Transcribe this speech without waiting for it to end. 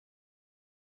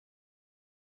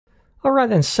Alright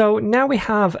then, so now we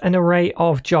have an array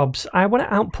of jobs. I want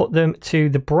to output them to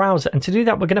the browser, and to do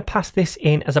that we're going to pass this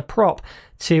in as a prop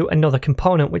to another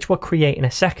component which we'll create in a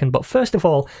second. But first of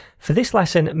all, for this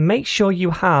lesson, make sure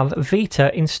you have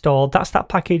Vita installed. That's that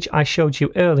package I showed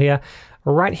you earlier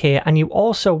right here, and you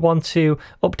also want to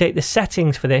update the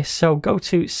settings for this. So go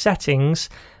to settings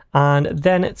and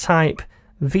then type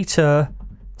Vita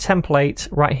template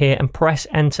right here and press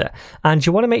enter, and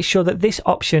you want to make sure that this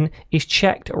option is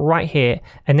checked right here,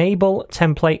 enable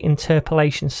template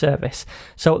interpolation service.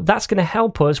 So that's going to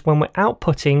help us when we're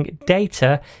outputting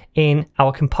data in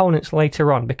our components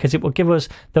later on, because it will give us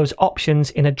those options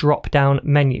in a drop down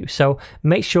menu. So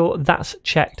make sure that's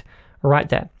checked right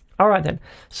there. Alright then,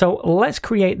 so let's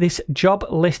create this job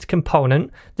list component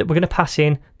that we're going to pass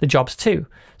in the jobs to.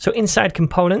 So inside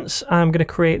components, I'm going to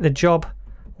create the job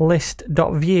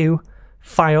list.vue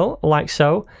file like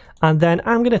so, and then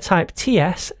I'm going to type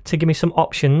ts to give me some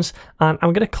options, and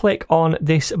I'm going to click on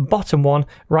this bottom one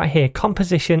right here,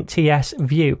 composition ts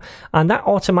view, and that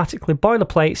automatically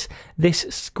boilerplates this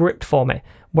script for me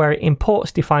where it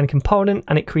imports defined component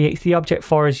and it creates the object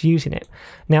for us using it.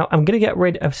 Now I'm going to get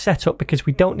rid of setup because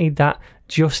we don't need that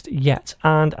just yet,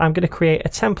 and I'm going to create a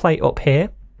template up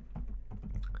here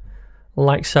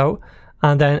like so.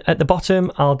 And then at the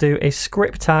bottom, I'll do a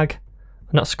script tag,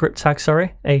 not script tag,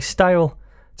 sorry, a style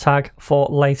tag for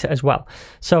later as well.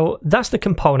 So that's the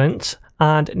component.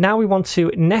 And now we want to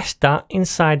nest that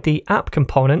inside the app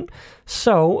component.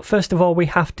 So first of all, we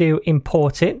have to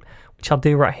import it, which I'll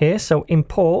do right here. So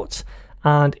import,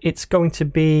 and it's going to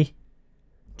be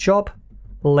job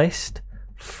list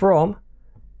from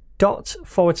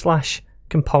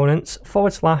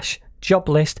 ./components/ job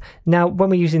list. Now when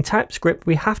we're using TypeScript,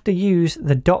 we have to use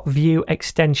the .vue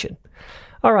extension.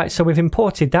 Alright, so we've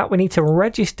imported that. We need to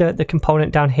register the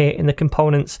component down here in the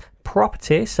components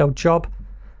property, so job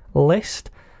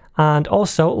list, and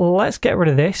also let's get rid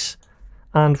of this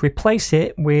and replace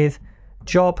it with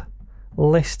job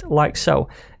list like so.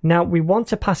 Now we want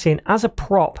to pass in as a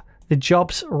prop the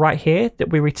jobs right here that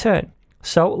we return.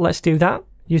 So let's do that.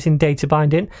 Using data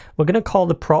binding, we're going to call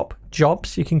the prop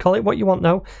jobs. You can call it what you want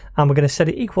though, and we're going to set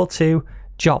it equal to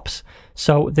jobs.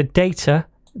 So the data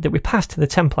that we pass to the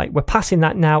template, we're passing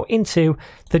that now into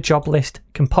the job list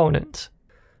component.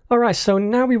 Alright, so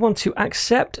now we want to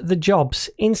accept the jobs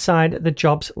inside the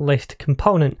jobs list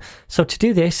component. So to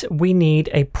do this, we need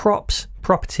a props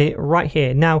property right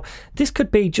here. Now, this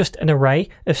could be just an array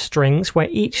of strings where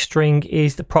each string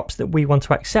is the props that we want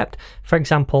to accept. For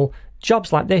example,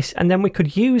 jobs like this, and then we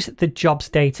could use the jobs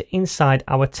data inside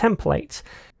our template.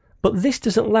 But this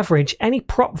doesn't leverage any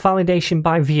prop validation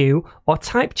by Vue or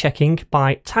type checking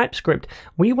by TypeScript.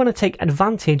 We want to take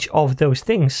advantage of those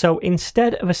things. So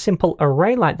instead of a simple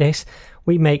array like this,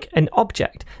 we make an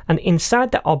object, and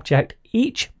inside that object,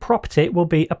 each property will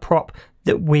be a prop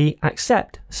that we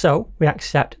accept. So we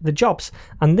accept the jobs,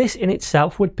 and this in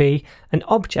itself would be an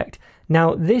object.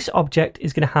 Now this object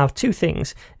is going to have two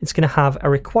things. It's going to have a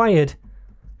required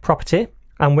property,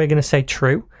 and we're going to say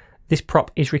true. This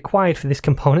prop is required for this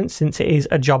component since it is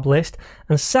a job list.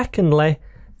 And secondly,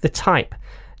 the type.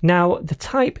 Now the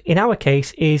type in our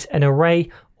case is an array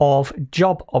of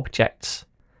job objects.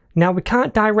 Now we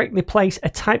can't directly place a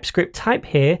TypeScript type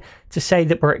here to say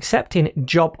that we're accepting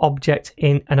job object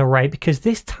in an array, because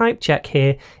this type check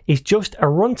here is just a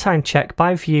runtime check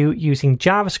by Vue using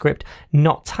JavaScript,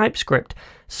 not TypeScript.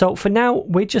 So for now,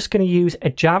 we're just going to use a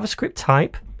JavaScript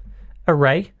type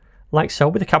array, like so,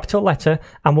 with a capital letter,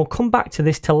 and we'll come back to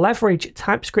this to leverage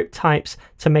TypeScript types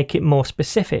to make it more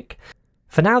specific.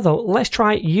 For now though, let's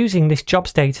try using this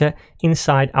jobs data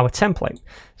inside our template.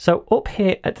 So up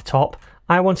here at the top,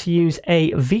 I want to use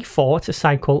a v-for to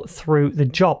cycle through the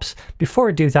jobs. Before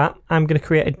I do that, I'm going to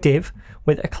create a div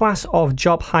with a class of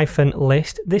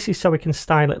job-list. This is so we can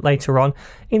style it later on.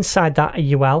 Inside that,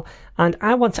 a UL, and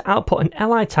I want to output an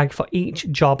li tag for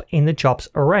each job in the jobs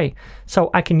array. So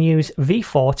I can use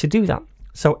v-for to do that.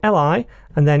 So li,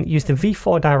 and then use the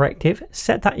v-for directive,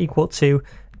 set that equal to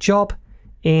job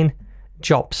in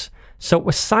jobs. So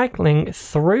we're cycling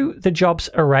through the jobs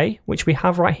array, which we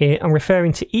have right here, and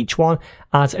referring to each one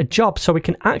as a job, so we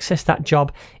can access that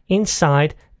job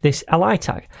inside this li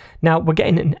tag. Now we're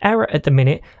getting an error at the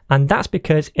minute, and that's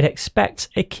because it expects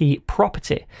a key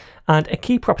property, and a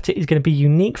key property is going to be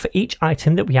unique for each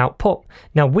item that we output.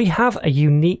 Now we have a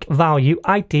unique value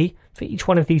ID for each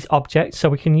one of these objects, so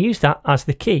we can use that as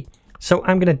the key. So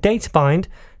I'm going to data bind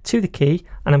to the key,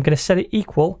 and I'm going to set it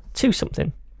equal to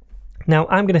something. Now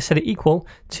I'm going to set it equal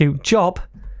to job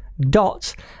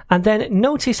dot, and then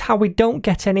notice how we don't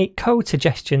get any code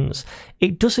suggestions.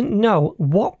 It doesn't know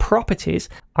what properties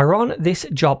are on this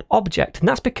job object, and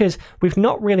that's because we've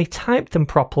not really typed them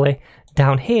properly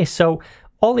down here. So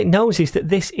all it knows is that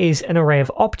this is an array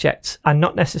of objects and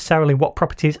not necessarily what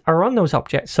properties are on those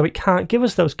objects, so it can't give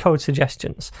us those code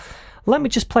suggestions. Let me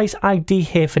just place ID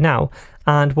here for now,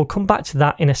 and we'll come back to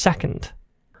that in a second.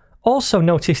 Also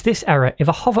notice this error. If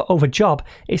I hover over job,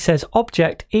 it says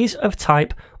object is of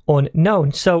type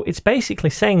unknown. So it's basically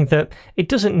saying that it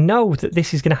doesn't know that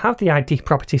this is going to have the ID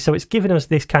property, so it's giving us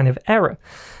this kind of error.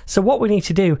 So what we need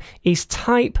to do is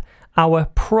type our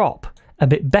prop a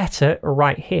bit better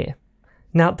right here.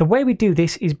 Now the way we do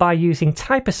this is by using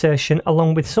type assertion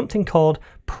along with something called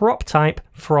prop type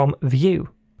from Vue.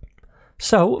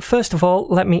 So first of all,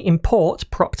 let me import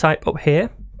prop type up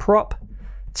here. Prop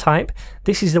type.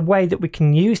 This is the way that we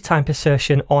can use type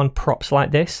assertion on props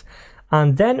like this,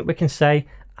 and then we can say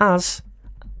as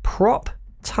prop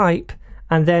type,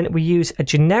 and then we use a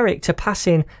generic to pass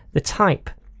in the type.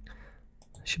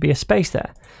 Should be a space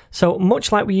there. So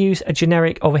much like we use a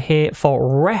generic over here for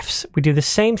refs, we do the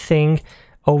same thing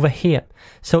over here.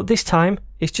 So this time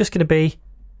it's just going to be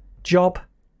job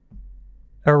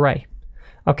array.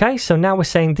 Okay, so now we're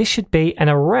saying this should be an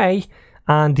array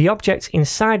and the object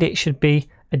inside it should be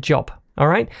a job. All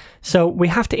right, so we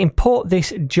have to import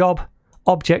this job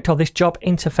object or this job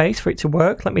interface for it to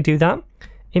work. Let me do that.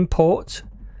 Import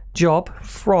job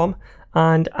from,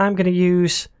 and I'm going to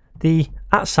use the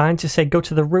 @ sign to say go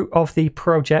to the root of the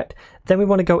project. Then we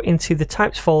want to go into the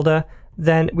types folder.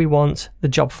 Then we want the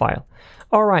job file.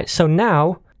 All right, so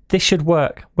now this should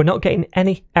work. We're not getting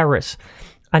any errors.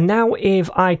 And now if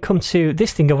I come to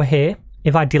this thing over here,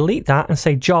 if I delete that and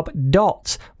say job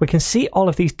dot, we can see all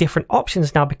of these different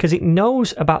options now because it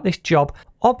knows about this job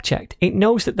object. It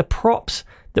knows that the props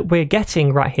that we're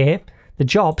getting right here, the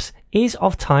jobs, is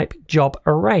of type job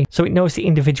array. So it knows the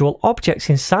individual objects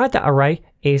inside that array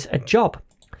is a job.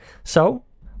 So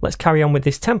let's carry on with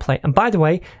this template. And by the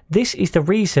way, this is the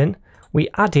reason we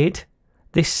added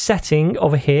this setting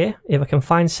over here. If I can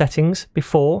find settings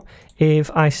before, if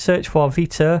I search for Vue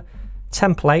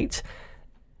template,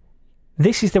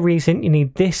 this is the reason you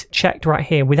need this checked right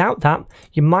here. Without that,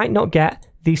 you might not get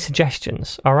these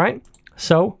suggestions. All right,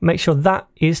 so make sure that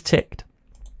is ticked.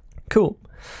 Cool.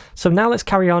 So now let's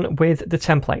carry on with the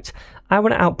template. I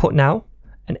want to output now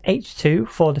an H2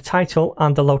 for the title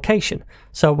and the location.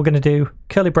 So we're going to do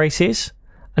curly braces,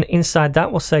 and inside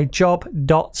that we'll say job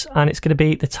dot, and it's going to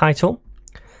be the title.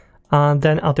 And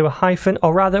then I'll do a hyphen,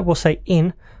 or rather we'll say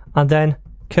in, and then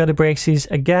curly braces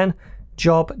again,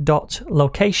 job dot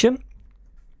location.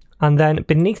 And then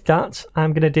beneath that,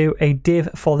 I'm going to do a div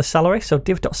for the salary. So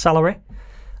div.salary.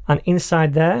 And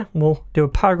inside there, we'll do a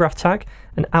paragraph tag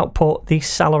and output the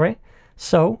salary.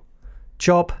 So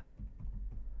job.salary.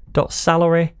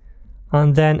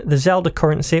 And then the Zelda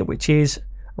currency, which is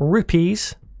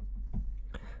rupees.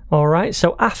 All right,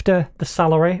 so after the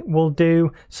salary, we'll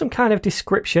do some kind of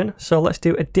description. So let's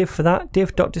do a div for that,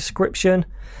 div.description.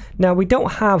 Now, we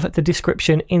don't have the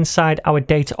description inside our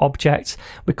data objects.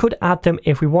 We could add them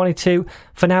if we wanted to.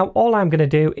 For now, all I'm going to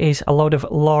do is a load of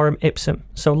lorem ipsum.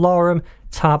 So lorem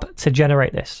tab to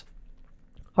generate this.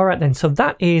 All right, then, so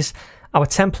that is our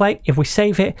template. If we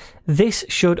save it, this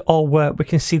should all work. We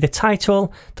can see the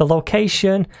title, the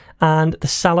location, and the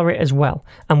salary as well.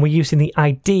 And we're using the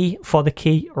ID for the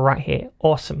key right here.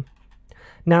 Awesome.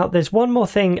 Now, there's one more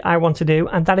thing I want to do,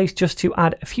 and that is just to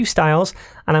add a few styles.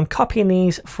 And I'm copying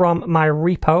these from my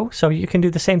repo, so you can do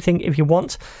the same thing if you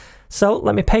want. So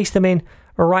let me paste them in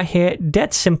right here.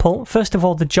 Dead simple. First of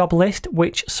all, the job list,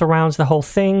 which surrounds the whole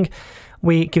thing.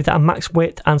 We give that a max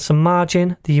width and some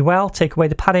margin. The UL, take away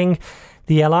the padding.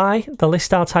 The LI, the list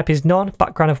style type is none,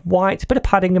 background of white, a bit of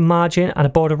padding and margin and a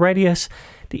border radius.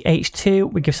 The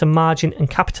H2, we give some margin and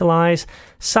capitalize.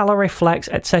 Salary, flex,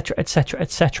 etc, etc,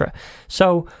 etc.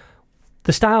 So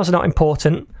the styles are not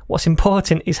important. What's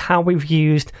important is how we've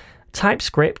used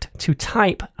TypeScript to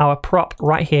type our prop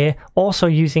right here, also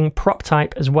using prop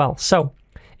type as well. So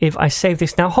if I save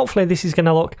this now, hopefully this is going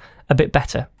to look a bit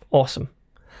better. Awesome.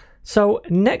 So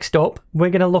next up,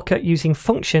 we're going to look at using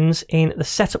functions in the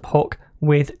setup hook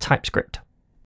with TypeScript.